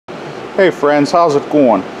Hey friends, how's it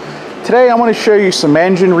going? Today I'm going to show you some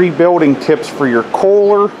engine rebuilding tips for your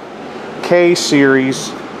Kohler K Series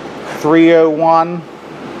 301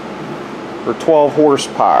 or 12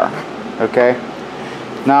 horsepower. Okay,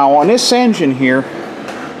 now on this engine here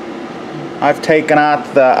I've taken out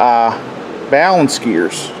the balance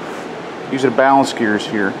gears. These are the balance gears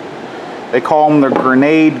here. They call them the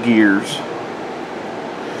grenade gears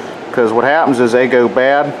because what happens is they go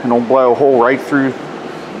bad and they'll blow a hole right through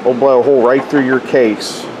your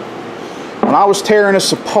case. When I was tearing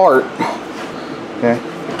this apart, okay,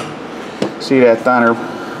 see that down there?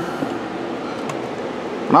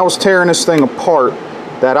 When I was tearing this thing apart,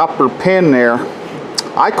 that upper pin there,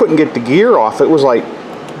 I couldn't get the gear off. It was like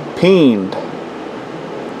peened.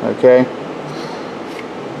 Okay,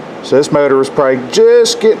 so this motor was probably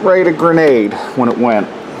just getting ready to grenade when it went.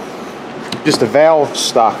 Just a valve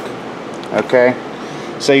stuck. Okay,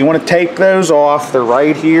 so you want to take those off. They're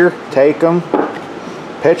right here. Take them,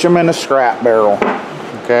 pitch them in the scrap barrel.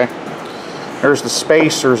 Okay, there's the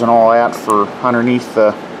spacers and all that for underneath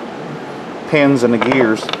the pins and the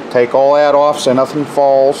gears. Take all that off so nothing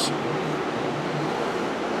falls.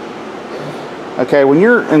 Okay, when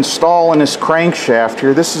you're installing this crankshaft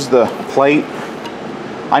here, this is the plate.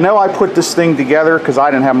 I know I put this thing together because I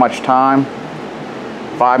didn't have much time.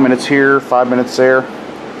 5 minutes here, 5 minutes there.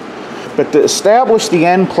 But to establish the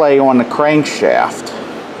end play on the crankshaft,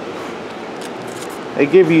 they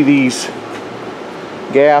give you these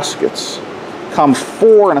gaskets. Comes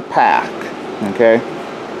 4 in a pack. Okay.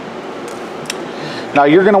 Now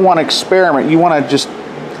you're going to want to experiment. You want to just,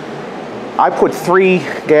 I put 3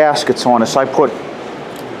 gaskets on this. I put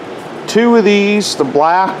 2 of these, the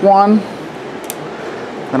black one,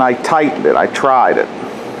 and I tightened it. I tried it.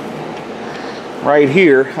 Right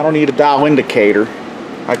here, I don't need a dial indicator.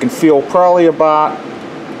 I can feel probably about,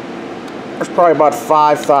 there's probably about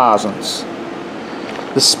 5 thousandths.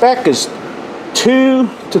 The spec is 2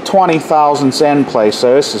 to 20 thousandths end play,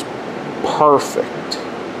 so this is perfect.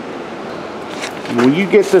 When you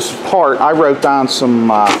get this apart, I wrote down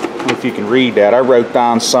some, I don't know if you can read that, I wrote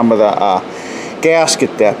down some of the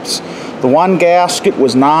gasket depths. The one gasket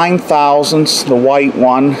was 9 thousandths, the white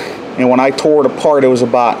one, and when I tore it apart it was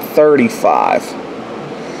about 35.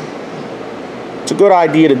 It's a good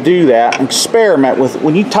idea to do that and experiment with it.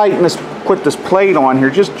 When you tighten this, put this plate on here,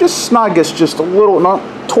 just snug this just a little, not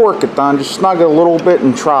torque it down, just snug it a little bit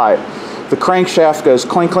and try it. The crankshaft goes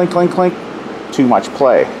clink, clink, clink, clink, too much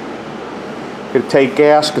play. You're going to take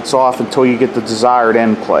gaskets off until you get the desired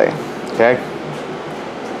end play. Okay?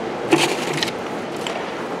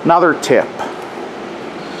 Another tip.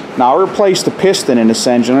 Now I replaced the piston in this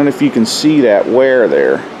engine. I don't know if you can see that wear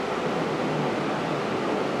there.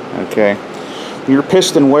 Okay. When your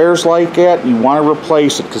piston wears like that, you want to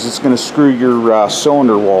replace it because it's going to screw your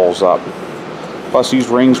cylinder walls up. Plus these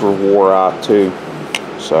rings were wore out too.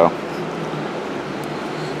 So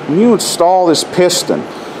when you install this piston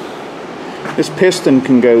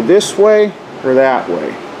can go this way or that way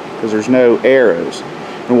because there's no arrows.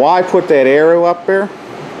 And why I put that arrow up there,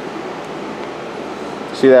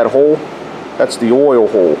 see that hole? That's the oil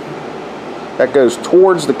hole. That goes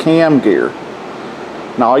towards the cam gear.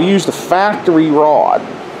 Now I used a factory rod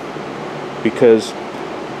because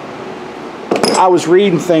I was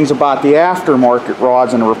reading things about the aftermarket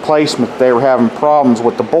rods and the replacement. They were having problems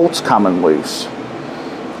with the bolts coming loose.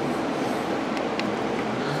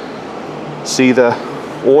 See the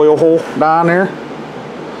oil hole down there?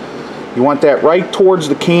 You want that right towards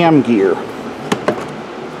the cam gear.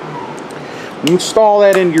 You install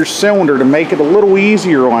that into your cylinder to make it a little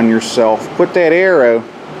easier on yourself. Put that arrow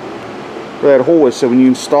where that hole is, so when you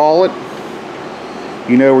install it,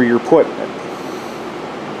 you know where you're putting it.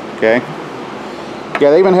 Okay? Yeah,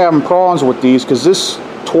 they've been having problems with these because this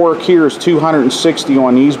torque here is 260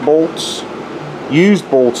 on these bolts. Used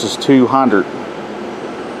bolts is 200.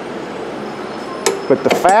 But the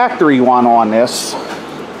factory one on this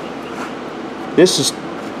is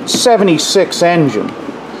 76 engine.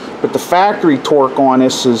 But the factory torque on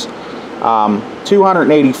this is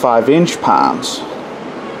 285 inch-pounds.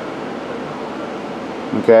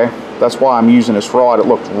 Okay, that's why I'm using this rod. It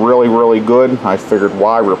looked really, really good. I figured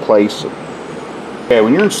why replace it. Okay,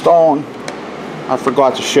 when you're installing, I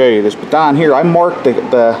forgot to show you this, but down here I marked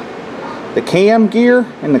the cam gear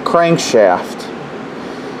and the crankshaft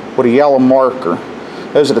with a yellow marker.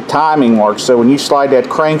 Those are the timing marks, so when you slide that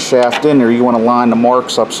crankshaft in there, you want to line the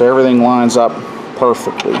marks up so everything lines up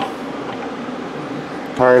perfectly.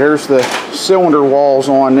 Alright, here's the cylinder walls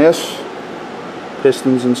on this.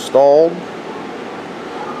 Pistons installed.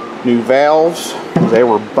 New valves. They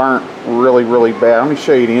were burnt really, really bad. Let me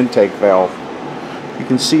show you the intake valve. You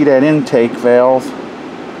can see that intake valve.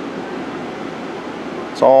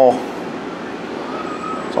 It's all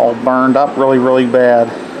burned up really bad.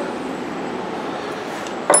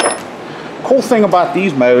 Cool thing about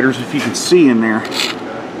these motors, if you can see in there,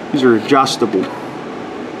 these are adjustable.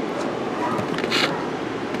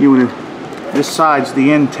 This side's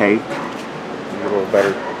the intake. A little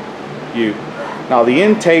better view. Now the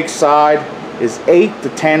intake side is 8 to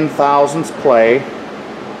 10 thousandths play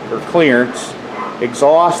or clearance.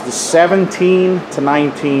 Exhaust is 17 to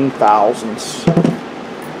 19 thousandths.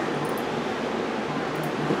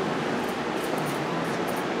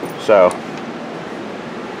 So,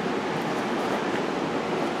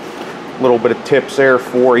 a little bit of tips there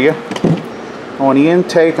for you. On the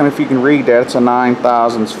intake, and if you can read that, it's a 9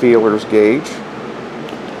 thousandths feelers gauge.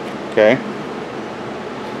 Okay.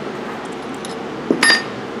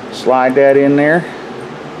 Slide that in there.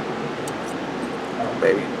 Oh,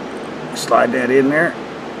 baby. Slide that in there.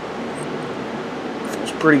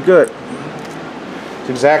 Feels pretty good. It's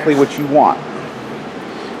exactly what you want.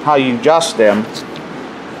 How you adjust them,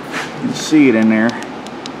 you can see it in there.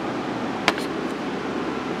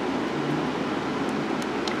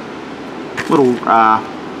 Little,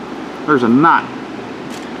 there's a nut.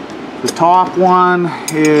 The top one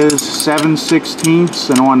is 7/16,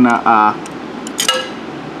 and on the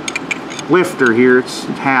lifter here it's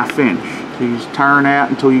 1/2 inch. So you just turn that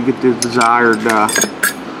until you get the desired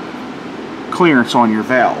clearance on your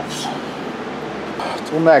valves.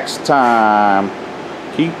 Till next time,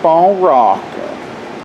 keep on rocking.